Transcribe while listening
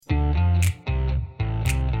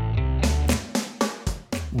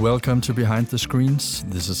Welcome to Behind the Screens.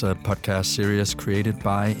 This is a podcast series created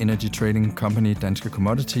by energy trading company Danske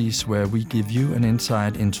Commodities, where we give you an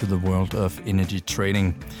insight into the world of energy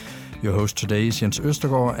trading. Your host today is Jens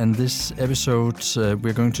Østergaard, and this episode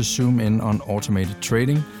we're going to zoom in on automated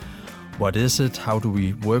trading. What is it? How do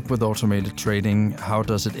we work with automated trading? How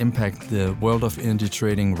does it impact the world of energy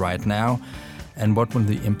trading right now? And what will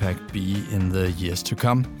the impact be in the years to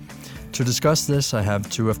come? To discuss this, I have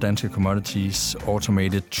two of Danske Commodities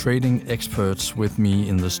automated trading experts with me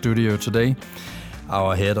in the studio today.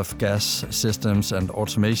 Our head of gas systems and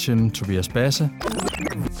automation, Tobias Basse.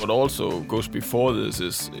 What also goes before this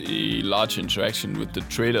is a large interaction with the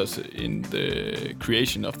traders in the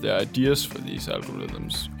creation of the ideas for these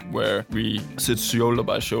algorithms, where we sit shoulder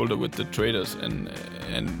by shoulder with the traders and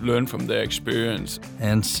learn from their experience.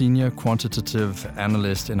 And senior quantitative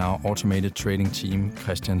analyst in our automated trading team,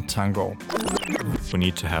 Christian Tanggaard. We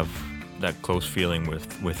need to have that close feeling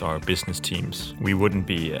with our business teams. We wouldn't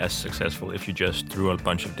be as successful if you just threw a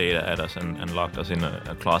bunch of data at us and locked us in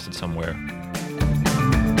a closet somewhere.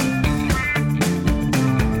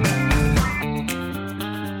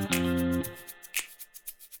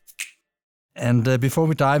 And before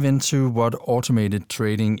we dive into what automated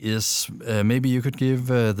trading is, maybe you could give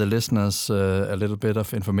the listeners a little bit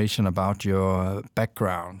of information about your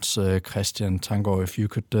backgrounds. Christian Tanggaard, if you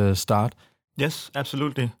could start. Yes,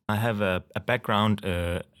 absolutely. I have a background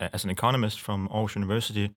as an economist from Aarhus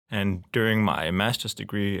University, and during my master's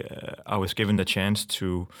degree, I was given the chance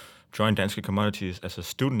to join Danske Commodities as a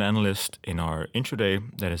student analyst in our intraday,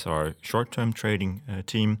 that is our short-term trading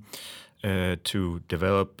team, to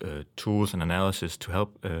develop tools and analysis to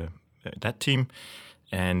help that team.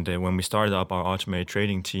 And when we started up our automated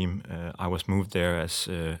trading team, I was moved there as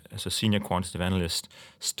a senior quantitative analyst,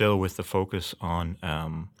 still with the focus on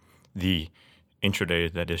the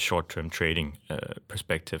intraday, that is short-term trading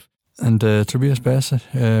perspective. And Tobias Basse,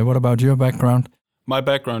 what about your background? My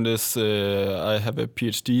background is I have a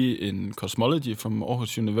PhD in cosmology from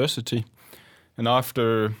Aarhus University, and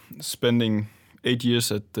after spending 8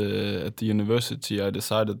 years at the university, I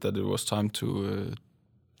decided that it was time to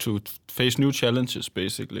face new challenges,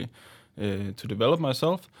 basically, to develop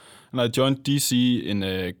myself. And I joined DC in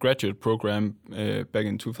a graduate program back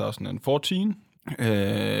in 2014.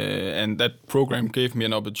 And that program gave me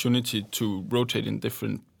an opportunity to rotate in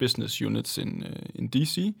different business units in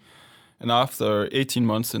DC. And after 18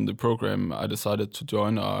 months in the program, I decided to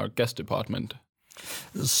join our gas department.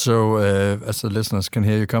 So, as the listeners can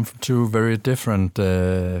hear, you come from two very different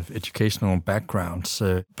educational backgrounds.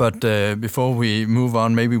 But before we move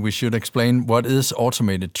on, maybe we should explain what is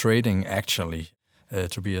automated trading actually,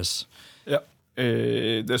 Tobias? Yeah,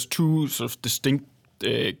 there's two sort of distinct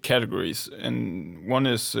categories, and one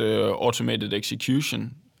is automated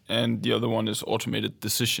execution, and the other one is automated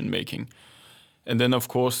decision making. And then, of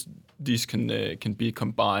course, these can be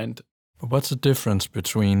combined. What's the difference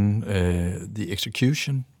between the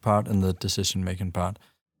execution part and the decision-making part?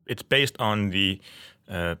 It's based on the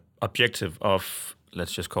objective of,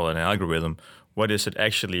 let's just call it an algorithm. What is it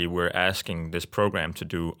actually we're asking this program to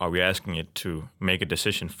do? Are we asking it to make a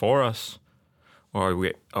decision for us?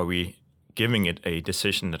 Or are we giving it a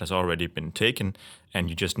decision that has already been taken and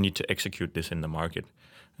you just need to execute this in the market?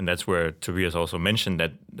 And that's where Tobias also mentioned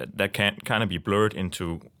that can kind of be blurred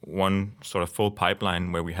into one sort of full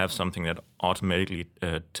pipeline where we have something that automatically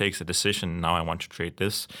takes a decision, now I want to trade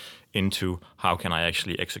this, into how can I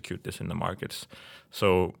actually execute this in the markets.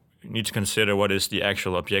 So you need to consider what is the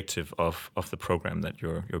actual objective of the program that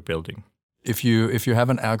you're building. If you have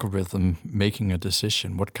an algorithm making a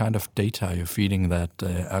decision, what kind of data are you feeding that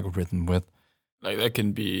algorithm with? Like, that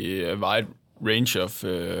can be a wide range of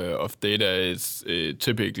data. Is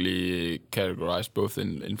typically categorized both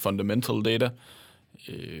in fundamental data.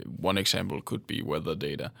 One example could be weather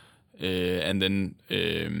data, and then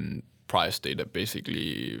price data.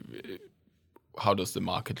 Basically, how does the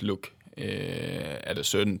market look at a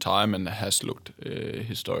certain time and has looked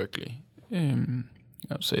historically.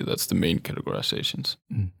 I would say that's the main categorizations.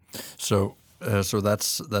 So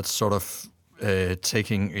that's sort of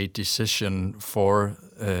taking a decision for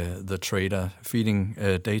the trader, feeding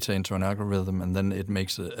data into an algorithm, and then it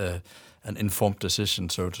makes an informed decision,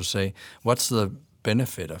 so to say. What's the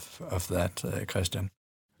benefit of that, Christian?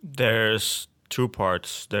 There's two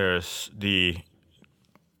parts. There's the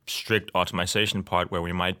strict optimization part where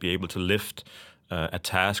we might be able to lift a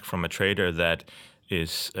task from a trader that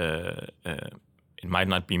is, it might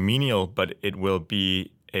not be menial, but it will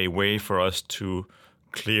be a way for us to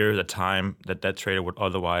clear the time that trader would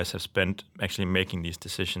otherwise have spent actually making these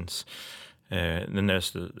decisions. Then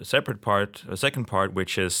there's the second part,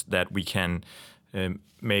 which is that we can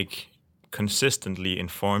make consistently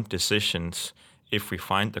informed decisions if we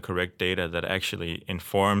find the correct data that actually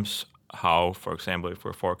informs how, for example, if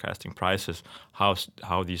we're forecasting prices,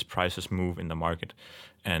 how these prices move in the market,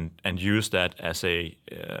 and use that as a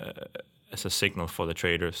signal for the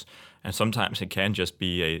traders. And sometimes it can just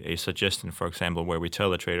be a suggestion, for example, where we tell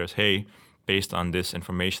the traders, hey, based on this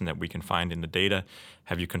information that we can find in the data,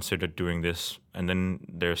 have you considered doing this? And then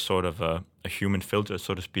there's sort of a human filter,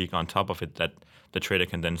 so to speak, on top of it that the trader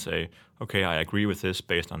can then say, okay, I agree with this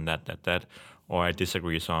based on that, or I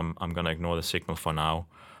disagree, so I'm going to ignore the signal for now.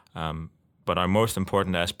 But our most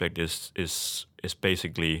important aspect is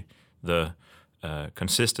basically the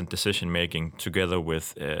consistent decision making together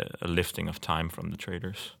with a lifting of time from the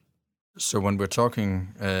traders. So when we're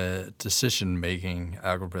talking decision-making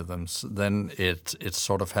algorithms, then it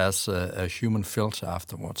sort of has a human filter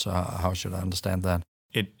afterwards. How should I understand that?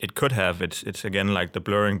 It could have. It's again like the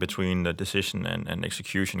blurring between the decision and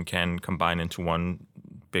execution can combine into one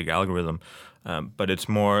big algorithm. But it's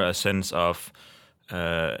more a sense of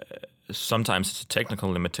sometimes it's a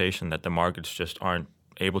technical limitation that the markets just aren't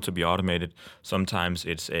able to be automated. Sometimes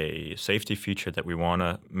it's a safety feature that we want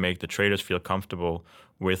to make the traders feel comfortable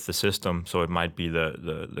with the system. So it might be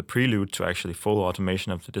the prelude to actually full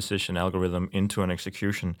automation of the decision algorithm into an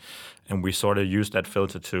execution. And we sort of use that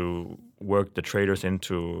filter to work the traders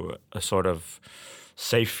into a sort of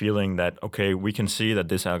safe feeling that, okay, we can see that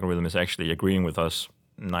this algorithm is actually agreeing with us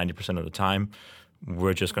 90% of the time.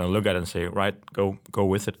 We're just going to look at it and say, right, go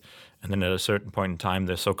with it. And then at a certain point in time,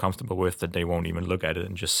 they're so comfortable with that they won't even look at it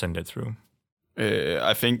and just send it through.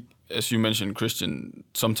 I think, as you mentioned, Christian,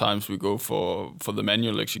 sometimes we go for the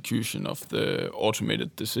manual execution of the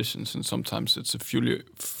automated decisions, and sometimes it's a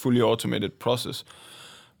fully automated process.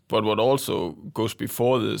 But what also goes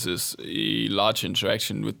before this is a large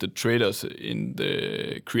interaction with the traders in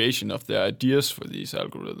the creation of the ideas for these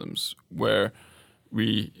algorithms, where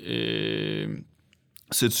we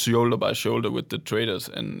sit shoulder by shoulder with the traders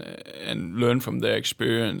and learn from their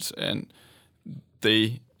experience, and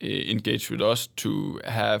they engage with us to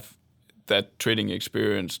have that trading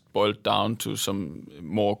experience boiled down to some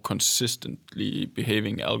more consistently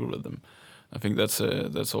behaving algorithm. I think that's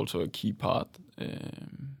also a key part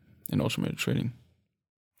in automated trading.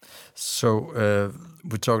 So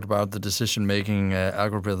we talked about the decision-making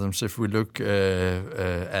algorithms. If we look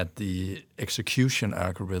at the execution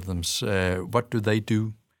algorithms, what do they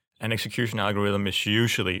do? An execution algorithm is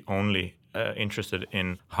usually only interested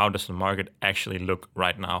in how does the market actually look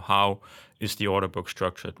right now? How is the order book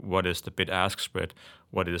structured? What is the bid-ask spread?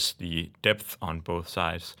 What is the depth on both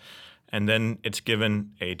sides? And then it's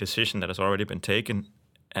given a decision that has already been taken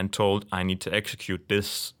and told, I need to execute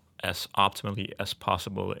this as optimally as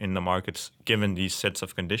possible in the markets, given these sets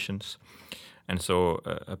of conditions. And so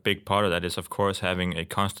a big part of that is, of course, having a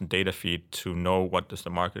constant data feed to know what does the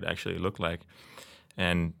market actually look like.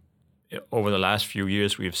 And over the last few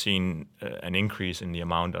years, we've seen an increase in the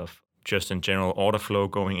amount of just in general order flow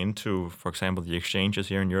going into, for example, the exchanges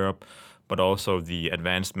here in Europe, but also the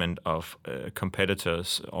advancement of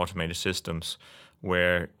competitors' automated systems,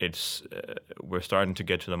 where we're starting to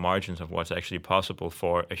get to the margins of what's actually possible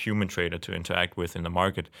for a human trader to interact with in the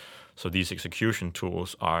market. So these execution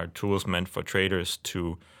tools are tools meant for traders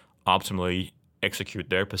to optimally execute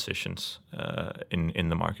their positions in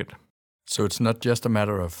the market. So it's not just a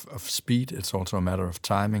matter of speed; it's also a matter of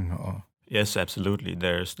timing. Or yes, absolutely.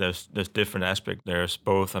 There's different aspects. There's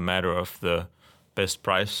both a matter of the best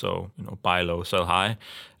price, so buy low, sell high,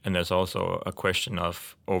 and there's also a question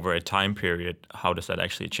of over a time period, how does that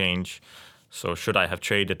actually change? So should I have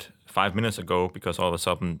traded 5 minutes ago because all of a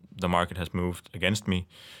sudden the market has moved against me,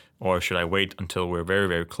 or should I wait until we're very,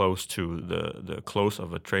 very close to the close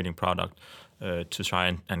of a trading product to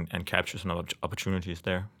try and capture some opportunities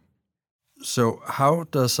there? So how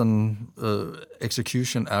does an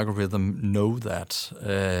execution algorithm know that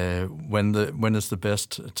when is the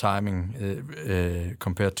best timing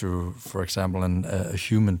compared to, for example, a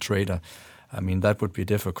human trader? I mean, that would be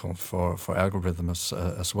difficult for algorithms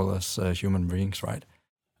as well as human beings, right?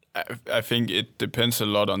 I think it depends a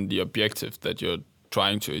lot on the objective that you're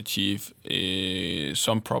trying to achieve.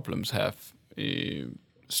 Some problems have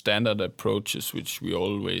standard approaches, which we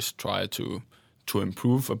always try to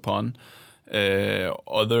improve upon.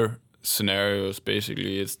 Other scenarios,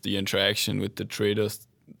 basically, it's the interaction with the traders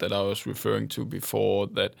that I was referring to before,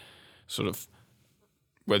 that sort of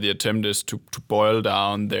where the attempt is to boil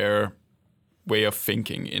down their way of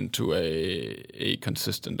thinking into a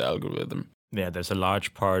consistent algorithm. Yeah, there's a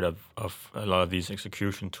large part of a lot of these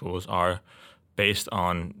execution tools are based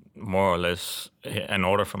on more or less an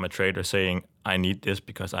order from a trader saying, I need this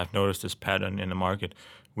because I've noticed this pattern in the market.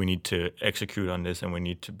 We need to execute on this, and we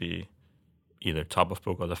need to be either top of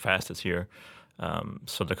book or the fastest here.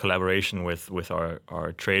 So the collaboration with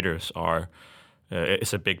our traders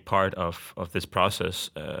is a big part of this process,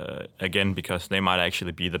 again, because they might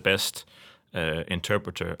actually be the best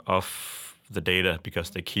interpreter of the data because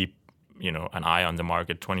they keep an eye on the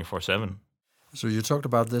market 24/7. So you talked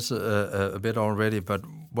about this a bit already, but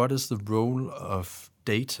what is the role of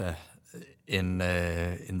data in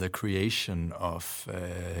the creation of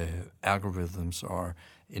algorithms or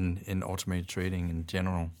in automated trading in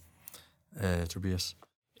general, Tobias?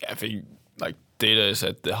 Yeah, I think data is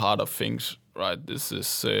at the heart of things, right? This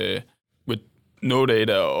is with no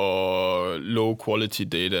data or low quality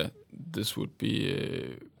data, this would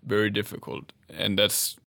be very difficult, and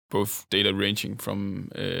that's both data ranging from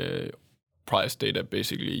price data,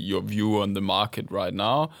 basically your view on the market right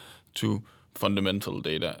now, to fundamental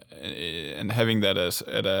data, and having that as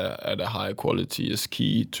at a high quality is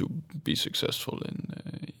key to be successful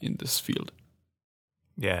in this field.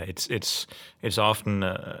 Yeah, it's often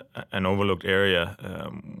an overlooked area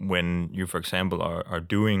when you, for example, are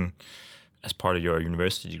doing, as part of your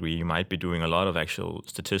university degree, you might be doing a lot of actual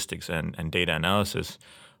statistics and data analysis,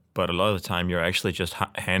 but a lot of the time you're actually just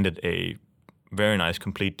handed a very nice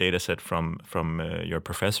complete data set from your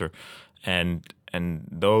professor, and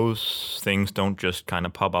those things don't just kind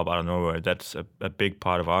of pop up out of nowhere. That's a big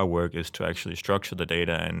part of our work, is to actually structure the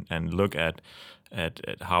data and look at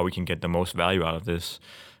how we can get the most value out of this.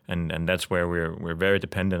 And that's where we're very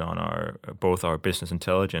dependent on both our business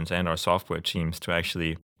intelligence and our software teams to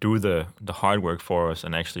actually do the hard work for us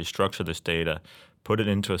and actually structure this data, put it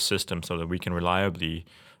into a system so that we can reliably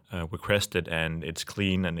request it and it's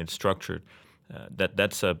clean and it's structured.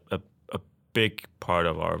 That's a big part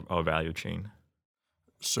of our value chain.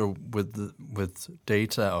 So with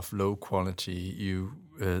data of low quality,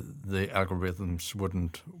 the algorithms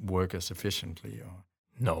wouldn't work as efficiently, or?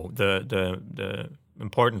 No, the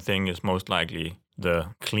important thing is most likely the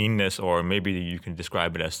cleanness, or maybe you can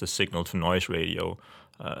describe it as the signal-to-noise ratio.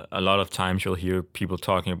 A lot of times you'll hear people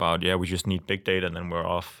talking about, we just need big data and then we're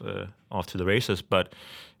off to the races. But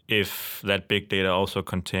if that big data also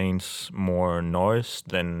contains more noise,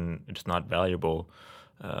 then it's not valuable,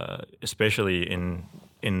 especially in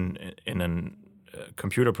a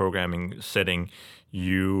computer programming setting.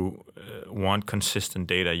 You want consistent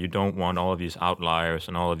data. You don't want all of these outliers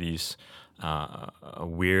and all of these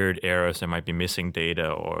weird errors. There might be missing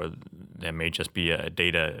data, or there may just be a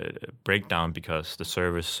data breakdown because the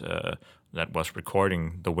service that was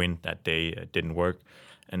recording the wind that day didn't work.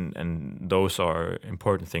 And those are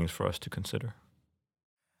important things for us to consider.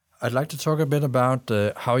 I'd like to talk a bit about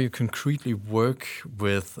how you concretely work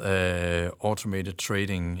with automated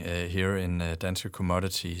trading here in Danske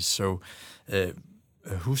Commodities. So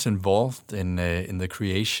who's involved in the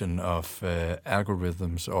creation of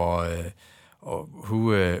algorithms, or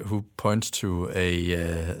who points to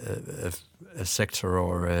a sector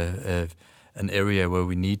or an area where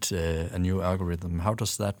we need a new algorithm? How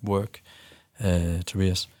does that work,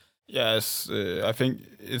 Tobias? Yes, I think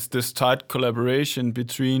it's this tight collaboration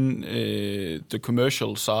between the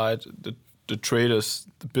commercial side, the traders,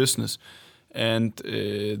 the business, and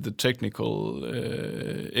the technical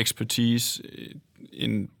expertise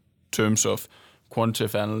in terms of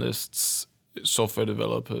quantitative analysts, software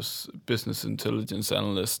developers, business intelligence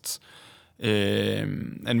analysts.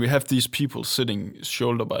 And we have these people sitting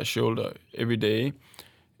shoulder by shoulder every day,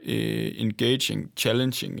 engaging,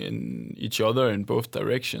 challenging in each other in both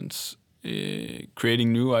directions,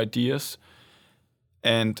 creating new ideas.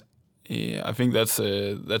 And I think that's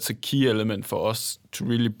a key element for us to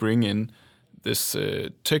really bring in this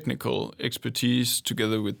technical expertise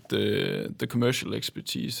together with the commercial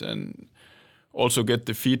expertise, and also get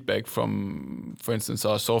the feedback from, for instance,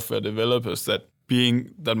 our software developers, that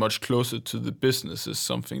being that much closer to the business is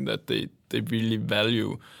something that they really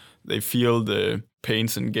value. They feel the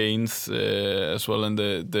pains and gains as well, and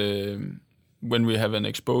the when we have an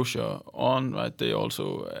exposure on, right, they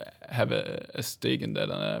also have a stake in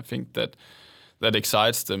that, and I think that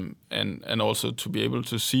excites them, and also to be able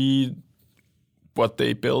to see what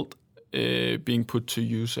they built being put to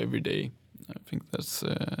use every day. I think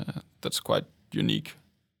that's quite unique.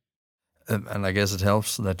 And I guess it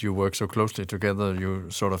helps that you work so closely together. You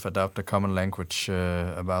sort of adopt a common language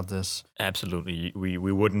about this. Absolutely. We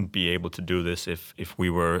wouldn't be able to do this if we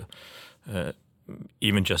were,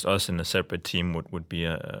 even just us in a separate team would be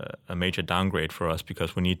a major downgrade for us,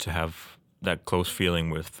 because we need to have that close feeling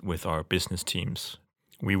with our business teams.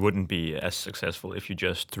 we wouldn't be as successful if you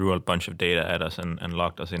just threw a bunch of data at us and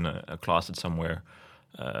locked us in a closet somewhere,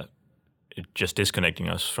 just disconnecting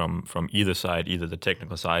us from either side, either the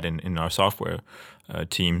technical side in our software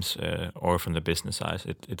teams or from the business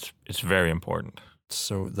side. It's very important.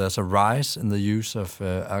 So there's a rise in the use of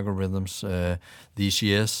algorithms these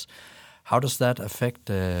years. How does that affect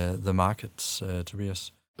the markets,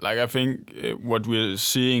 Tobias? Like, I think what we're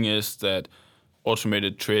seeing is that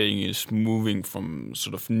automated trading is moving from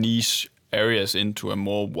sort of niche areas into a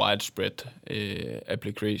more widespread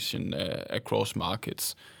application across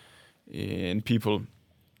markets. And people,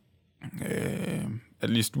 at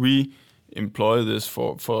least we, employ this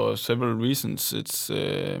for several reasons. It's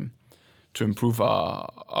to improve our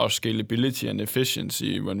scalability and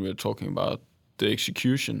efficiency when we're talking about the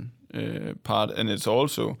execution part, and it's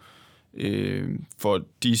also for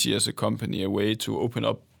DC as a company a way to open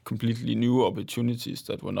up completely new opportunities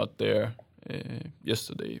that were not there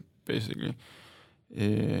yesterday, basically.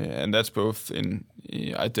 And that's both in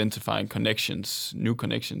identifying connections, new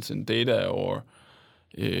connections in data, or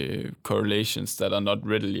correlations that are not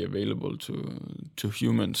readily available to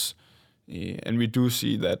humans. And we do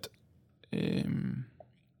see that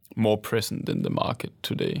more present in the market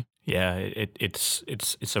today. Yeah,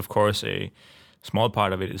 it's of course a small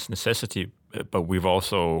part of it is necessity, but we've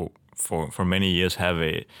also for many years have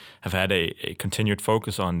had a continued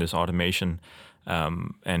focus on this automation,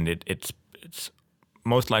 and it's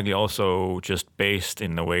most likely also just based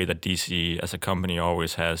in the way that DC as a company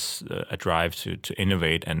always has a drive to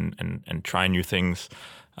innovate and try new things.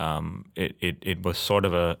 It was sort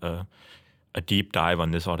of a deep dive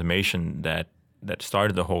on this automation that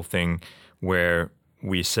started the whole thing, where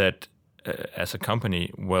we said as a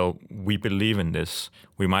company, well, we believe in this.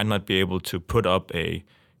 We might not be able to put up a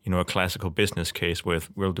classical business case with,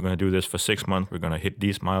 we're going to do this for 6 months, we're going to hit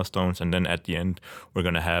these milestones, and then at the end we're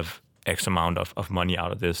going to have X amount of money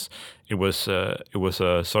out of this. It was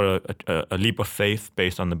a sort of a leap of faith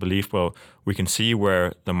based on the belief, well, we can see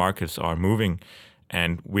where the markets are moving,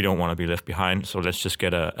 and we don't want to be left behind. So let's just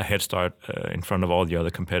get a head start in front of all the other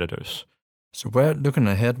competitors. So looking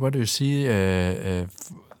ahead, where do you see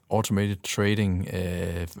automated trading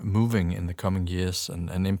moving in the coming years and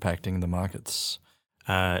impacting the markets?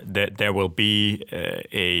 There will be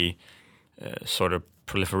a sort of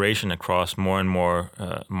proliferation across more and more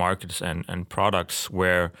markets and products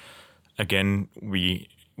where, again, we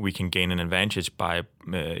can gain an advantage by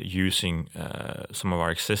using some of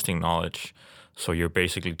our existing knowledge. So you're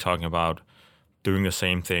basically talking about doing the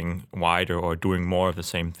same thing wider or doing more of the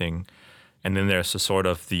same thing. And then there's a sort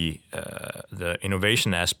of the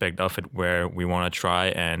innovation aspect of it, where we want to try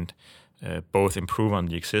and both improve on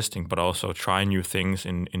the existing, but also try new things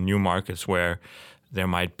in new markets where there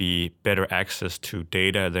might be better access to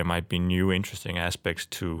data. There might be new interesting aspects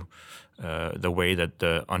to the way that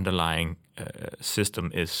the underlying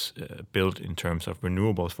system is built in terms of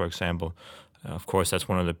renewables, for example. Of course, that's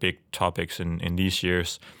one of the big topics in these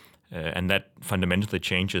years. And that fundamentally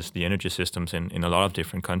changes the energy systems in a lot of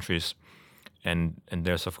different countries. And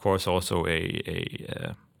there's, of course, also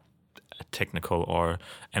a technical or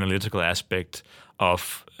analytical aspect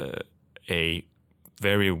of a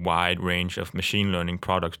very wide range of machine learning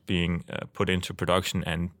products being put into production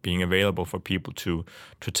and being available for people to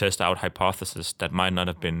test out hypotheses that might not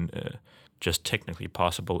have been just technically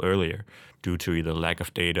possible earlier due to either lack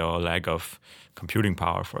of data or lack of computing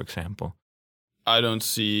power, for example. I don't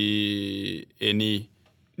see any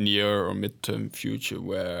near or midterm future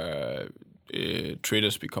where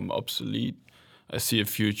traders become obsolete. I see a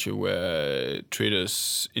future where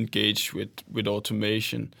traders engage with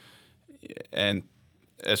automation, and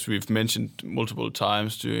as we've mentioned multiple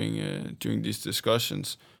times during these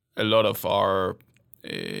discussions, a lot of our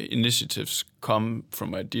initiatives come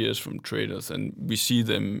from ideas from traders, and we see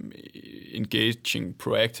them engaging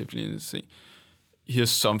proactively and say,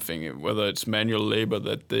 here's something, whether it's manual labor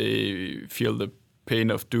that they feel the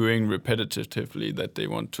pain of doing repetitively, that they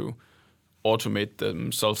want to automate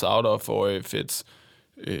themselves out of, or if it's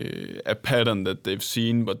a pattern that they've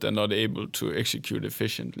seen but they're not able to execute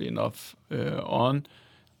efficiently enough on.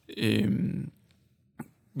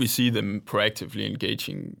 We see them proactively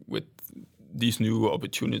engaging with these new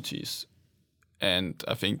opportunities, and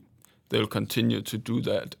I think they'll continue to do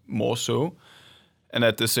that more so. And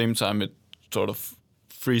at the same time, it sort of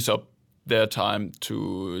frees up their time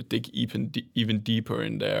to dig even deeper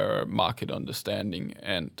in their market understanding,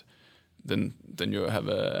 and then you have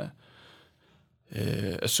a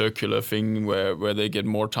circular thing where they get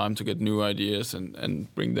more time to get new ideas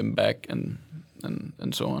and bring them back and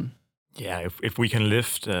so on. Yeah, if we can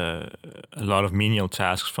lift a lot of menial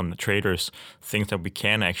tasks from the traders, things that we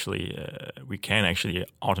can actually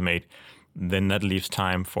automate, then that leaves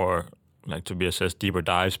time for, like Tobias says, deeper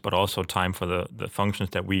dives, but also time for the functions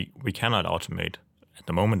that we cannot automate at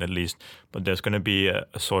the moment, at least. But there's going to be a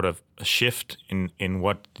sort of a shift in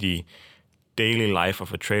what the daily life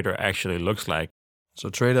of a trader actually looks like. So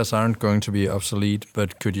traders aren't going to be obsolete,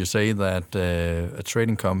 but could you say that a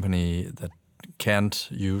trading company that can't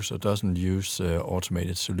use or doesn't use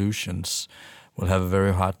automated solutions will have a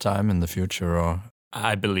very hard time in the future? Or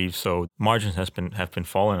I believe so. Margins have been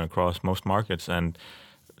falling across most markets, and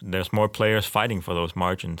there's more players fighting for those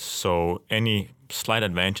margins. So any slight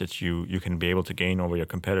advantage you can be able to gain over your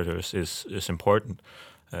competitors is important.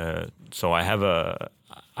 So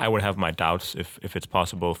I would have my doubts if it's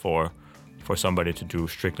possible for somebody to do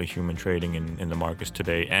strictly human trading in the markets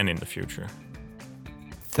today and in the future.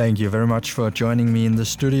 Thank you very much for joining me in the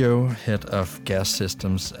studio, Head of Gas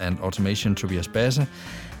Systems and Automation Tobias Basse,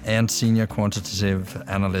 and Senior Quantitative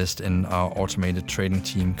Analyst in our automated trading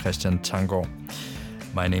team, Christian Tanggaard.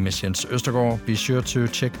 My name is Jens Østergaard. Be sure to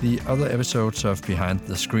check the other episodes of Behind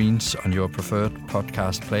the Screens on your preferred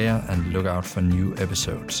podcast player and look out for new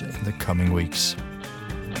episodes in the coming weeks.